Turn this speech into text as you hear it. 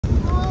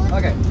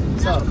Okay,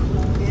 so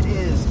it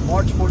is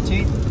March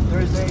 14th,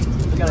 Thursday.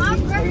 We got a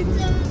meet with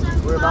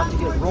Hayden. We're about to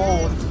get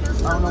rolled.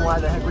 I don't know why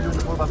the heck we're doing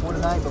the 4x4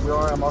 tonight, but we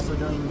are. I'm also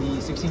doing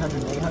the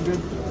 1600 and 800.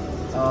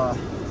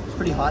 It's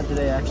pretty hot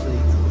today, actually,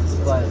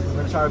 but we're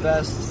gonna try our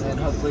best and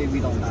hopefully we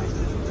don't die.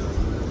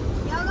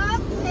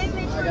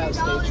 I got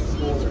stage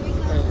 4.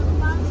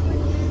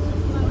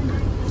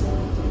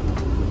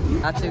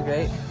 Not too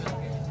great.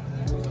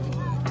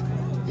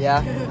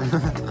 Yeah.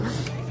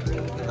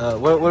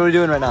 What are we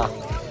doing right now?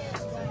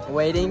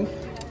 Waiting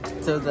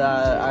till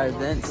our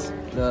events.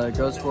 The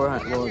girls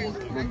 400. Well,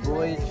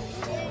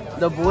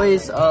 the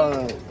boys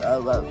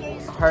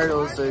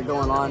hurdles are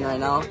going on right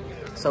now,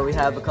 so we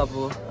have a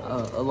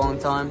long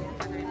time.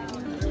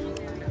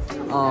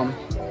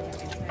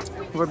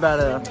 We're about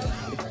to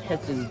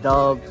catch this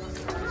dub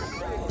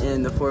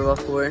in the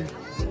 4x4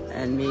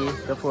 and me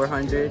the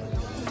 400.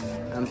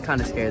 I'm kind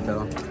of scared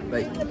though,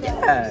 but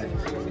yeah.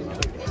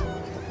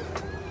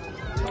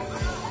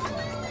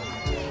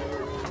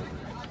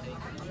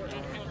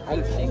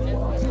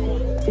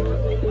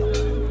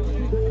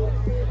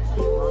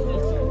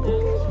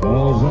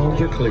 All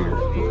zones are clear.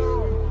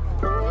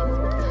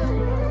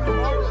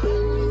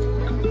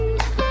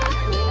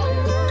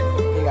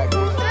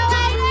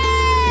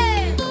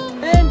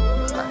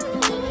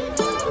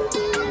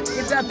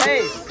 Get that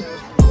pace.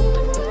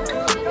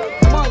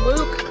 Come on,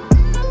 Luke.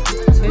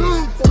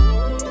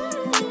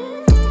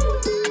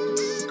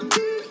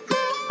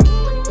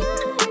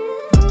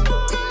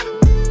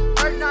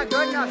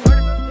 Good enough.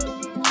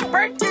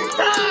 Break your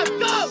time.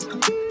 Go.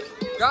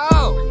 Go.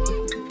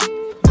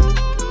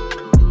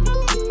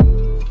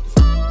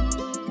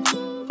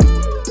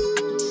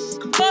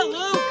 Come on,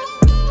 Luke.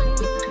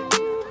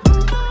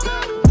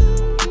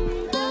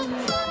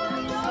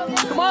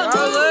 Come on,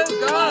 go, Luke.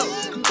 Go.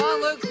 Come on,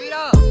 Luke. Speed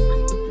up.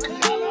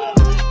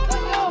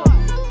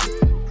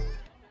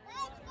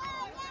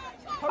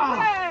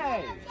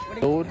 Hey.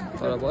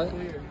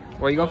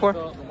 What are you going for?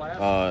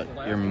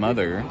 Your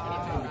mother.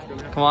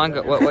 Come on,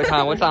 go. What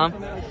time? What time?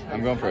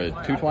 I'm going for a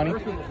 220.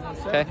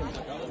 Okay.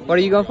 What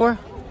are you going for?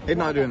 He's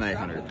not doing the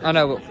 800. I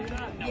know, but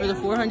for the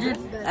 400,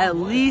 at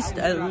least,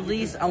 I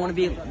want to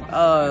be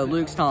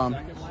Luke's Tom.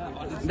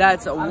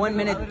 That's 1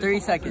 minute 3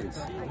 seconds.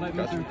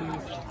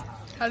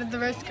 How did the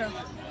race go?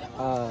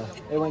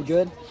 It went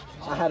good.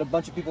 I had a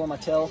bunch of people on my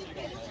tail.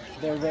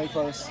 They were very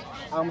close.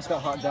 I almost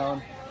got hot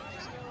down.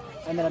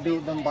 And then I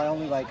beat them by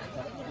only like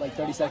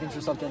 30 seconds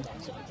or something.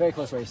 Very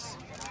close race.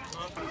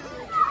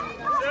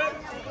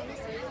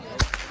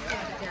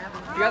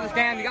 You got this,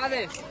 Cam. You got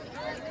this.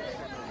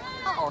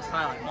 Oh,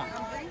 silent. Come on.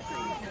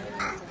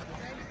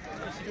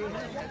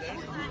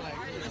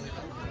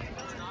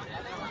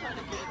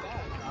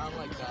 I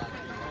like that.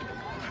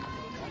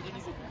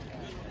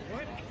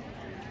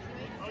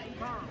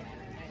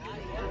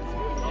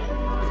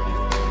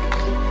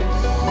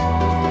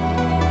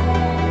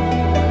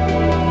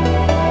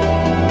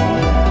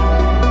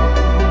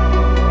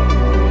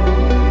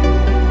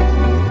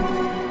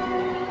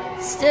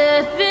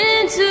 Step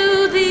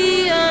into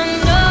the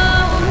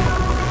unknown.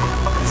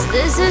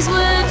 This is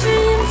where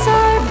dreams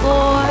are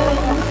born.